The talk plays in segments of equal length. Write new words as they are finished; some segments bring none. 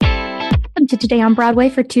Welcome to Today on Broadway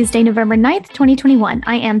for Tuesday, November 9th, 2021.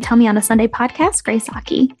 I am Tell Me on a Sunday podcast, Grace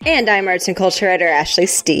Aki. And I'm arts and culture editor Ashley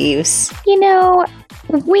Steves. You know,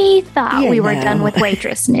 we thought we were done with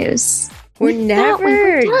waitress news. We're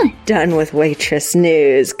never done with waitress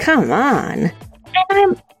news. Come on. And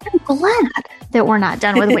I'm glad that we're not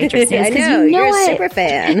done with waitress news. I know, you're a super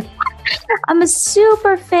fan. I'm a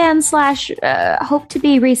super fan slash hope to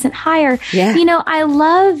be recent hire. Yeah. You know, I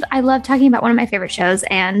love talking about one of my favorite shows,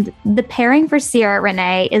 and the pairing for Ciara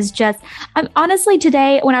Renee is just, honestly,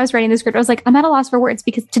 today when I was writing the script, I was like, I'm at a loss for words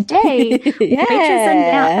because today Waitress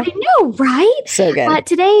announced, I know, right? So good.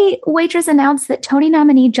 Today, Waitress announced that Tony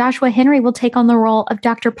nominee Joshua Henry will take on the role of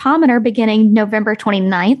Dr. Palmer beginning November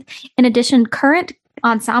 29th. In addition, current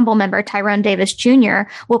ensemble member Tyrone Davis Jr.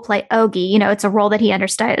 will play Ogie. You know, it's a role that he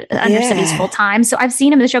understudies full time. So I've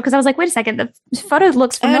seen him in the show because I was like, wait a second, the photo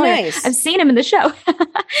looks familiar. Oh, nice. I've seen him in the show.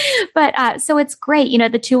 But so it's great. You know,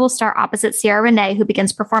 the two will star opposite Ciara Renee, who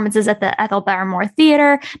begins performances at the Ethel Barrymore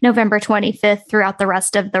Theater November 25th throughout the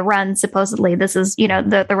rest of the run. Supposedly, this is, you know,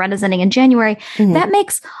 the run is ending in January. Mm-hmm. That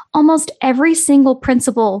makes almost every single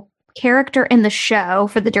principal character in the show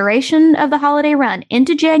for the duration of the holiday run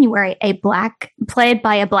into January played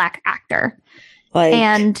by a black actor.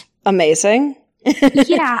 And amazing.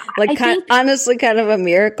 Yeah. Honestly kind of a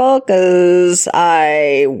miracle, because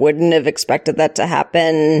I wouldn't have expected that to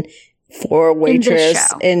happen for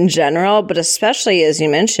Waitress in general, but especially, as you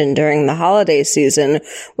mentioned, during the holiday season,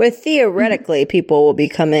 where theoretically people will be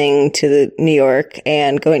coming to New York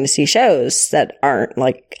and going to see shows that aren't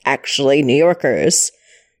like actually New Yorkers.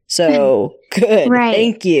 So good. Right.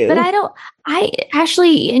 Thank you. But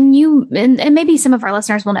Ashley, and you, and maybe some of our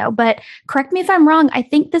listeners will know, but correct me if I'm wrong. I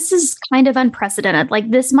think this is kind of unprecedented.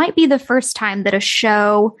 Like, this might be the first time that a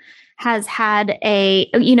show has had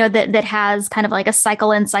that has kind of like a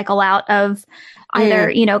cycle in, cycle out of either,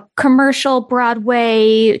 you know, commercial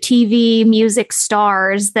Broadway, TV, music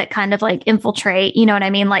stars that kind of like infiltrate, you know what I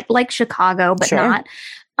mean? Like Chicago, but not,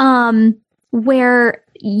 where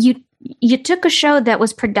you took a show that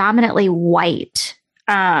was predominantly white,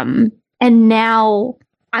 and now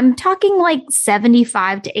I'm talking like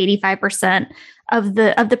 75 to 85% of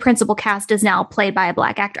the principal cast is now played by a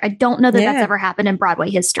black actor. I don't know that that's ever happened in Broadway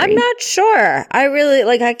history. I'm not sure.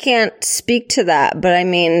 I can't speak to that, but I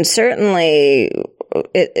mean, certainly,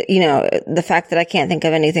 the fact that I can't think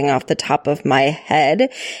of anything off the top of my head,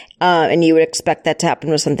 and you would expect that to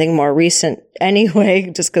happen with something more recent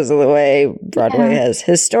anyway, just because of the way Broadway has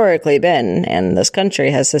historically been, and this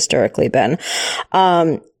country has historically been.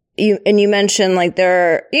 You mentioned like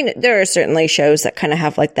there are certainly shows that kind of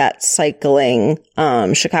have like that cycling,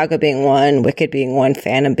 Chicago being one, Wicked being one,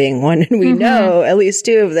 Phantom being one. And we know at least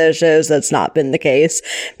two of those shows that's not been the case,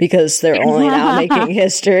 because they're only now making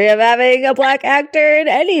history of having a black actor in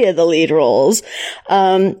any of the lead roles.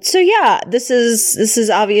 So yeah, this is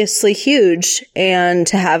obviously huge, and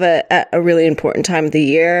to have a really important time of the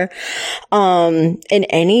year, in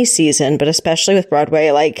any season, but especially with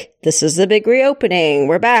Broadway, like, this is the big reopening.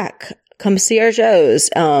 We're back. Come see our shows.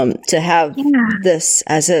 To have this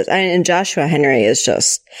and Joshua Henry is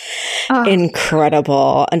just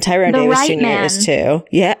incredible. And Tyrone Davis Jr. is too.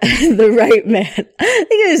 Yeah. The right man. I think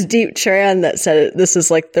it was Deep Tran that said this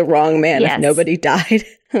is like the wrong man if nobody died.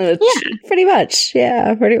 Pretty much.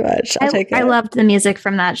 Yeah, pretty much. I'll take it. I loved the music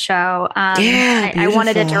from that show. I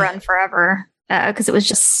wanted it to run forever, because it was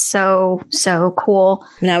just so cool.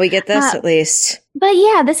 Now we get this at least. But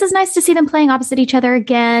yeah, this is nice to see them playing opposite each other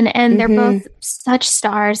again, and they're both such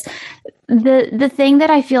stars. The thing that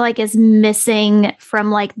I feel like is missing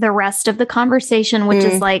from like the rest of the conversation, which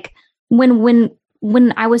is like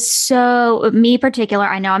when I was me particular,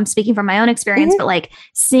 I know I'm speaking from my own experience, but like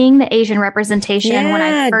seeing the Asian representation when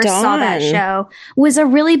I first saw that show was a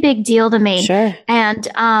really big deal to me. Sure.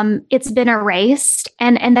 And it's been erased,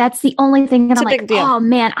 and that's the only thing that I'm like, oh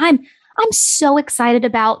man, I'm so excited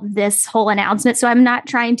about this whole announcement. So I'm not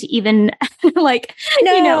trying to even undercut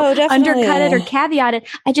it or caveat it.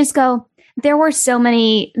 I just go, there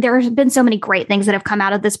have been so many great things that have come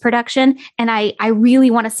out of this production. And I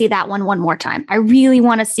really want to see that one more time. I really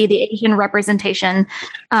want to see the Asian representation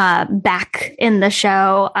back in the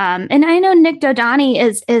show. And I know Nick Dodani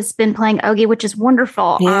has been playing Ogie, which is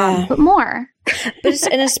wonderful, but more.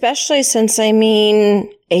 And especially since, I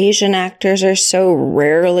mean, Asian actors are so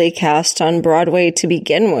rarely cast on Broadway to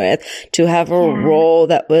begin with, to have a role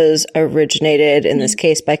that was originated in this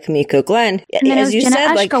case by Kimiko Glenn. And then as you Jenna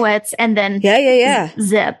said, Ushkowitz, and then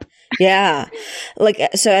Zip. Yeah. Like,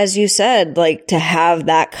 so as you said, like, to have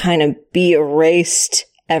that kind of be erased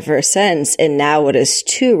ever since, and now it is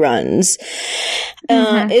 2 runs,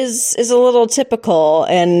 is a little typical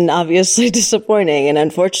and obviously disappointing. And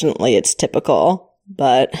unfortunately, it's typical.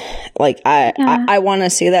 But like, I want to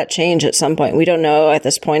see that change at some point. We don't know at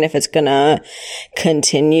this point if it's gonna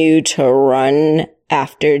continue to run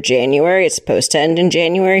after January. It's supposed to end in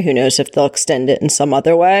January. Who knows if they'll extend it in some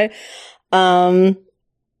other way.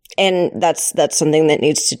 And that's something that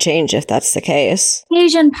needs to change if that's the case.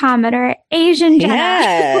 Asian Pomander, Asian Jenna.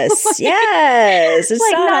 Yes, yes. It's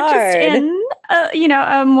like not hard. Just in,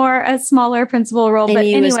 a smaller principal role. And but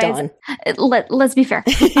anyways, let's be fair.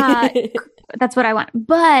 That's what I want.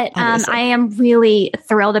 But I am really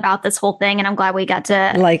thrilled about this whole thing, and I'm glad we got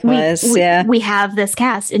to we have this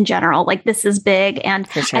cast in general. Like, this is big, and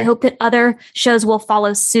I hope that other shows will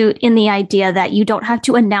follow suit in the idea that you don't have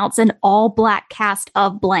to announce an all-black cast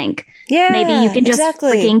of blank. Yeah, maybe you can just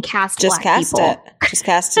freaking cast black people. Just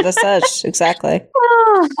cast it as such. Exactly.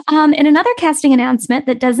 In another casting announcement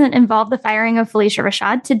that doesn't involve the firing of Felicia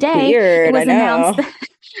Rashad today, it was announced that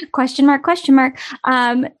question mark.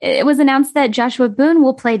 It was announced that Joshua Boone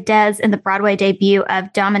will play Dez in the Broadway debut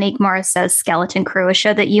of Dominique Morisseau's Skeleton Crew, a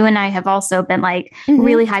show that you and I have also been like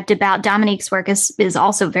really hyped about. Dominique's work is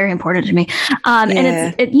also very important to me.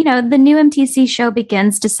 And it's the new MTC show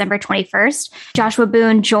begins December 21st. Joshua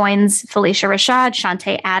Boone joins Felicia Rashad,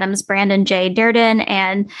 Shantae Adams, Brandon J. Durden,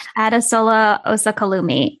 and Adesola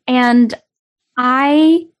Osakalumi. And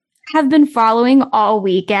I have been following all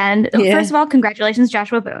weekend. Yeah. First of all, congratulations,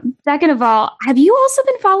 Joshua Boone. Second of all, have you also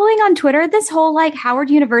been following on Twitter this whole like Howard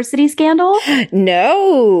University scandal?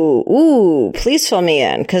 No. Ooh, please fill me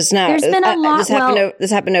in, because now there's been a lot.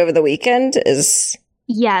 This happened over the weekend.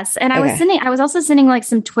 Yes, and I was also sending like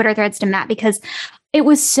some Twitter threads to Matt because it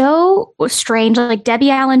was so strange. Like,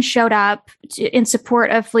 Debbie Allen showed up in support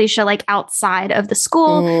of Felicia, like outside of the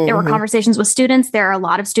school. There were conversations with students. There are a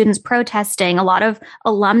lot of students protesting, a lot of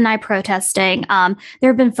alumni protesting. There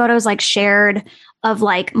have been photos like shared of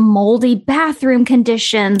like moldy bathroom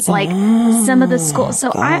conditions, like some of the schools.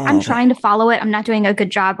 So I'm trying to follow it. I'm not doing a good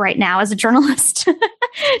job right now as a journalist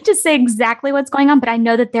to say exactly what's going on, but I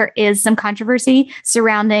know that there is some controversy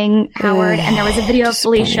surrounding Howard. And there was a video of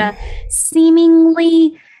Felicia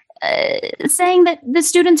seemingly saying that the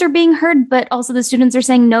students are being heard, but also the students are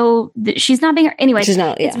saying no, she's not being heard. Anyway,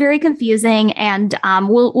 it's very confusing, and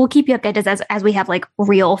we'll keep you updated as we have like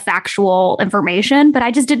real factual information. But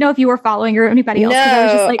I just didn't know if you were following or anybody else.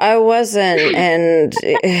 No, I wasn't, and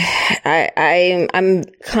I'm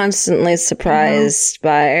constantly surprised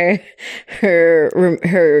by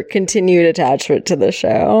her continued attachment to the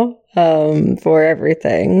show for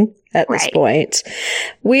everything. At this point.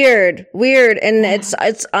 Weird. And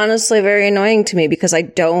it's honestly very annoying to me because I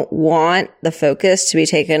don't want the focus to be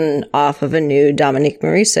taken off of a new Dominique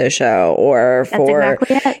Morisseau show or for,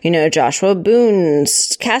 Joshua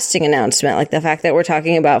Boone's casting announcement. Like, the fact that we're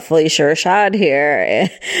talking about Felicia Rashad here,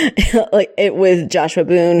 like it with Joshua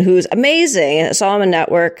Boone, who's amazing. I saw him on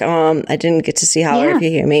Network. I didn't get to see Holler if you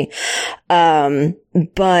hear me.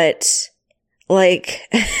 But like,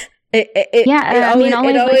 It always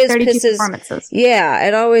pisses. Yeah,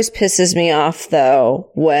 it always pisses me off though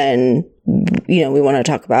when we want to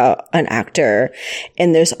talk about an actor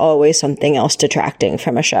and there's always something else detracting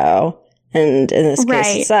from a show, and in this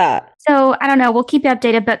case, it's that. So I don't know. We'll keep you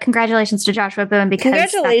updated, but congratulations to Joshua Boone because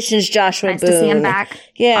Joshua Boone. Nice to see him back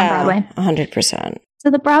on Broadway. 100%. So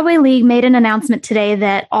the Broadway League made an announcement today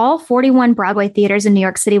that all 41 Broadway theaters in New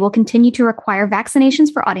York City will continue to require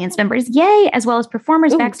vaccinations for audience members, as well as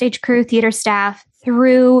performers, backstage crew, theater staff,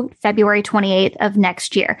 through February 28th of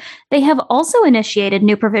next year. They have also initiated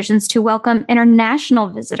new provisions to welcome international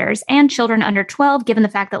visitors and children under 12, given the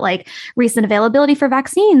fact that like recent availability for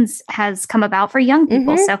vaccines has come about for young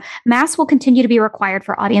people. So masks will continue to be required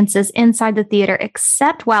for audiences inside the theater,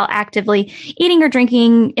 except while actively eating or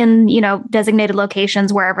drinking in, designated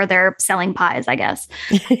locations wherever they're selling pies, I guess.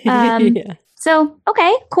 So,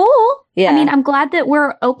 okay, cool. Yeah. I mean, I'm glad that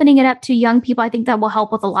we're opening it up to young people. I think that will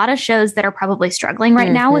help with a lot of shows that are probably struggling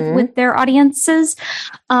right now with their audiences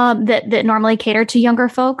that normally cater to younger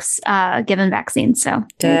folks, given vaccines. So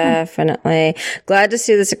definitely glad to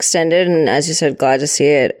see this extended. And as you said, glad to see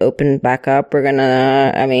it open back up.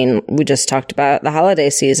 We just talked about the holiday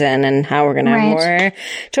season and how we're going to have more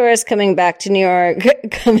tourists coming back to New York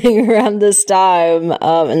coming around this time.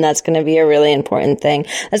 And that's going to be a really important thing.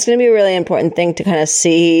 That's going to be a really important thing to kind of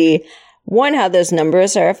see one, how those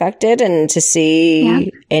numbers are affected, and to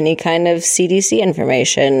see any kind of CDC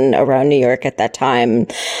information around New York at that time,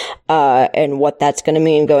 and what that's going to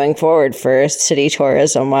mean going forward for city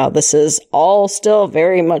tourism while this is all still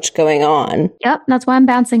very much going on. Yep, that's why I'm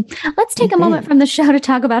bouncing. Let's take a moment from the show to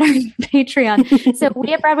talk about our Patreon. So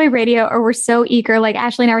we at Broadway Radio we're so eager, like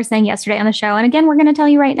Ashley and I were saying yesterday on the show. And again, we're going to tell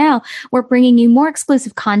you right now, we're bringing you more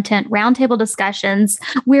exclusive content, roundtable discussions.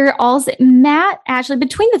 We're all, Matt, Ashley,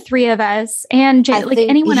 between the three of us and Jay,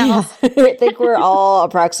 anyone else. I think we're all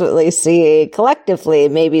approximately seeing collectively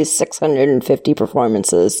maybe 650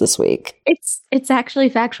 performances this week. It's actually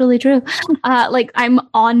factually true. I'm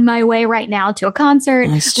on my way right now to a concert.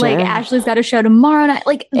 Like Ashley's got a show tomorrow night.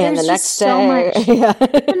 Like and there's the just so much. Yeah.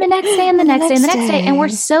 And the next day and the next day and the next day. And we're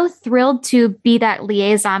so thrilled to be that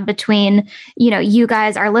liaison between, you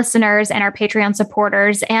guys, our listeners, and our Patreon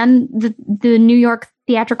supporters and the New York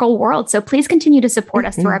theatrical world. So please continue to support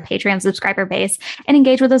us through our Patreon subscriber base and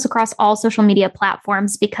engage with us across all social media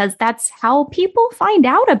platforms, because that's how people find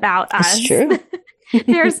out about us. It's true.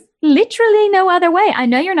 There's literally no other way. I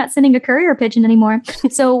know you're not sending a courier pigeon anymore.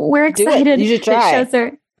 So we're excited. You should try.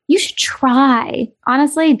 You should try.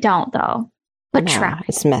 Honestly, don't though. But try.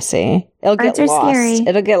 It's messy. It'll Birds get are lost. scary.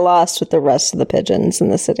 It'll get lost with the rest of the pigeons in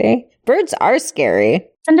the city. Birds are scary.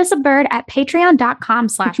 Send us a bird at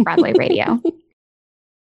patreon.com/Broadway Radio.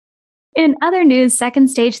 In other news, Second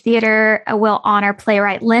Stage Theater will honor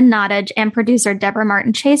playwright Lynn Nottage and producer Deborah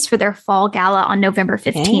Martin Chase for their fall gala on November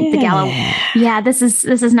 15th. The gala, this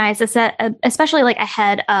is nice. It's especially like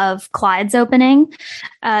ahead of Clyde's opening.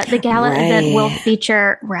 The gala event will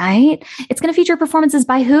feature, it's going to feature performances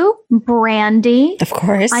by who? Brandy. Of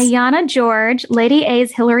course. Ayanna George, Lady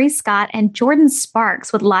A's Hilary Scott, and Jordan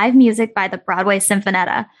Sparks with live music by the Broadway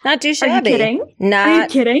Sinfonetta. Not too shabby. Are you kidding? Not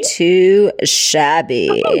too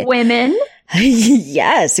shabby. Oh, women.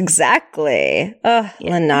 Yes, exactly.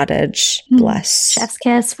 Lynn Nottage. Bless. Chef's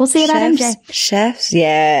kiss. We'll see about MJ. Chefs,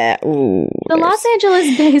 yeah. Ooh, the Los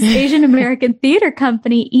Angeles-based Asian American theater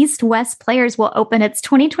company East West Players will open its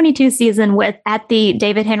 2022 season at the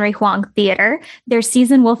David Henry Hwang Theater. Their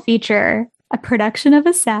season will feature a production of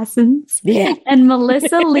Assassins and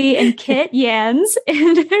Melissa Lee and Kit Yans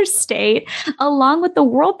in their state, along with the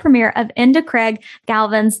world premiere of Enda Craig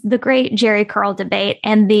Galvin's The Great Jerry Curl Debate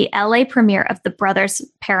and the LA premiere of The Brothers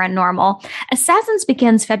Paranormal. Assassins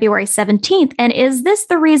begins February 17th. And is this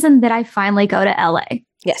the reason that I finally go to LA?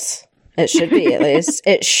 Yes, it should be at least.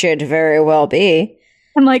 It should very well be.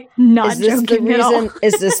 I'm not joking at all.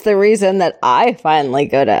 Is this the reason that I finally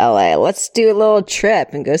go to LA? Let's do a little trip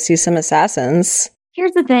and go see some Assassins.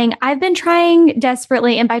 Here's the thing. I've been trying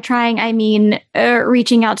desperately, and by trying, I mean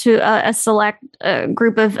reaching out to a select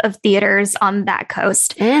group of theaters on that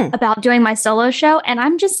coast about doing my solo show. And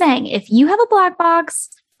I'm just saying, if you have a black box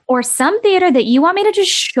or some theater that you want me to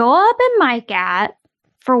just show up and mic at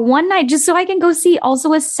for one night, just so I can go see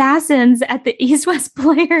also Assassins at the East West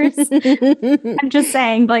Players. I'm just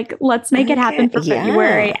saying, let's make it happen for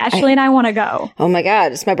February. Ashley and I want to go. Oh my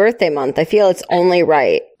God, it's my birthday month. I feel it's only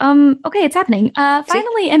right. Okay, it's happening.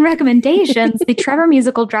 Finally, in recommendations, the Trevor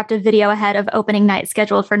musical dropped a video ahead of opening night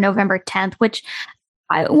scheduled for November 10th, which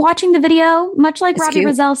watching the video, much like Robbie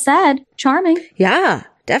Rozelle said, charming. Yeah.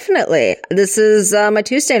 Definitely. This is my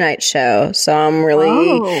Tuesday night show, so I'm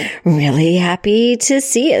really happy to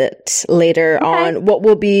see it later on. What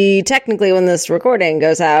will be technically when this recording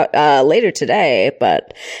goes out later today,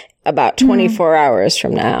 but about 24 hours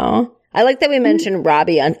from now. I like that we mention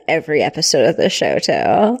Robbie on every episode of the show too.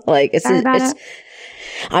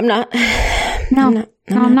 I'm not. No,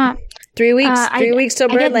 I'm not. 3 weeks. 3 weeks till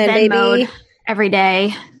Birdland, baby. Every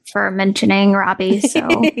day for mentioning Robbie, so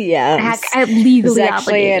yes, I legally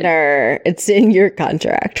obligated. It's in your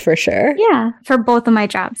contract for sure. Yeah, for both of my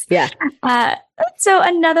jobs. Yeah. So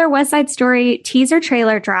another West Side Story teaser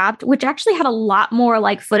trailer dropped, which actually had a lot more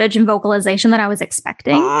footage and vocalization than I was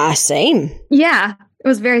expecting. Same. Yeah, it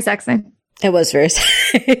was very sexy. It was very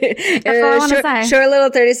short little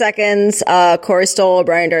 30 seconds. Corey Stoll,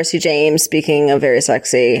 Brian Darcy James, speaking of very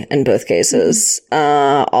sexy in both cases.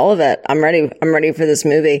 All of it. I'm ready for this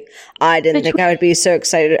movie. I didn't think I would be so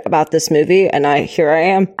excited about this movie, and here I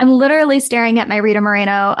am. I'm literally staring at my Rita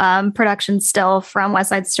Moreno production still from West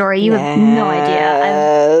Side Story. You have no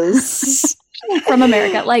idea. From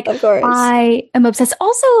America. Of course. I am obsessed.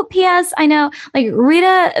 Also, P.S. I know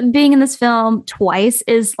Rita being in this film twice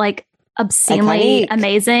is obscenely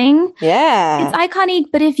amazing. Yeah. It's iconic,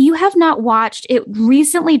 but if you have not watched, it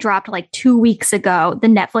recently dropped 2 weeks ago, the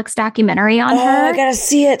Netflix documentary on her. I gotta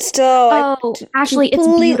see it still. Oh, Ashley, it's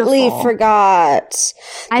beautiful. Completely forgot.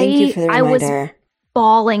 Thank you for the reminder.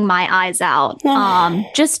 bawling my eyes out.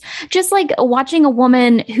 Just like watching a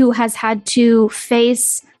woman who has had to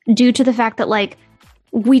face, due to the fact that like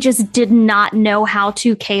we just did not know how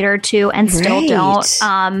to cater to and still don't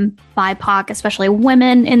BIPOC, especially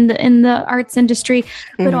women in the arts industry,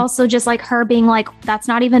 but also just like her being like, that's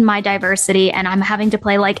not even my diversity, and I'm having to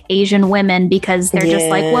play like Asian women because they're just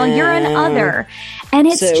like, well, you're an other, and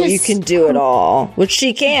it's so just, you can do it all, which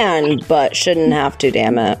she can, but shouldn't have to,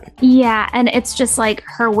 damn it. Yeah, and it's just like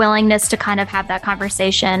her willingness to kind of have that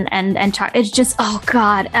conversation and talk. It's just, oh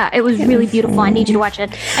God, it was really beautiful. I need you to watch it.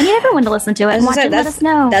 I need everyone to listen to it and watch it. Let us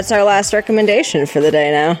know. That's our last recommendation for the day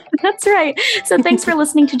now. That's right. So thanks for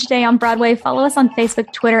listening to Today on Broadway. Follow us on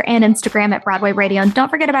Facebook, Twitter, and Instagram at Broadway Radio. And don't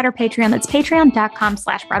forget about our Patreon. That's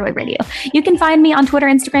patreon.com/Broadway Radio. You can find me on Twitter,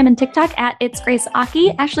 Instagram, and TikTok at It's Grace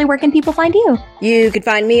Aki. Ashley, where can people find you? You can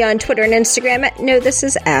find me on Twitter and Instagram at No This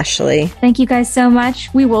Is Ashley. Thank you guys so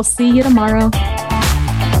much. We will see you tomorrow.